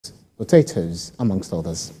potatoes, amongst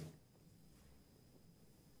others.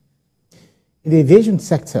 In the aviation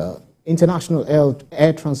sector, International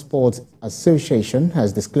Air Transport Association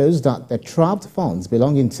has disclosed that the trapped funds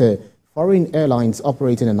belonging to foreign airlines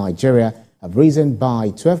operating in Nigeria have risen by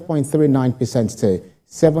 12.39% to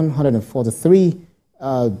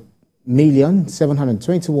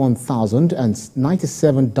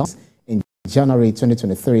 $743,721,097 in January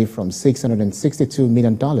 2023 from $662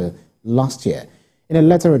 million last year. In a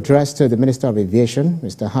letter addressed to the Minister of Aviation,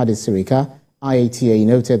 Mr. Hadi Sirika, IATA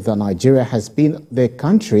noted that Nigeria has been the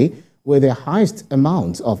country with the highest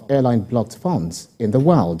amount of airline blocked funds in the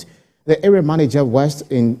world. The area manager West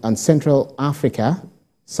and Central Africa,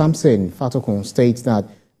 Samson Fatokun, states that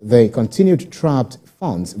the continued trapped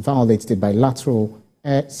funds violate the bilateral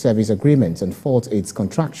air service agreement and fault its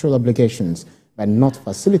contractual obligations by not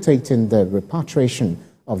facilitating the repatriation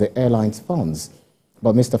of the airline's funds.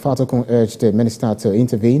 But Mr. Fatokun urged the minister to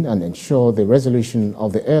intervene and ensure the resolution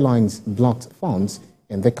of the airline's blocked funds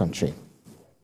in the country.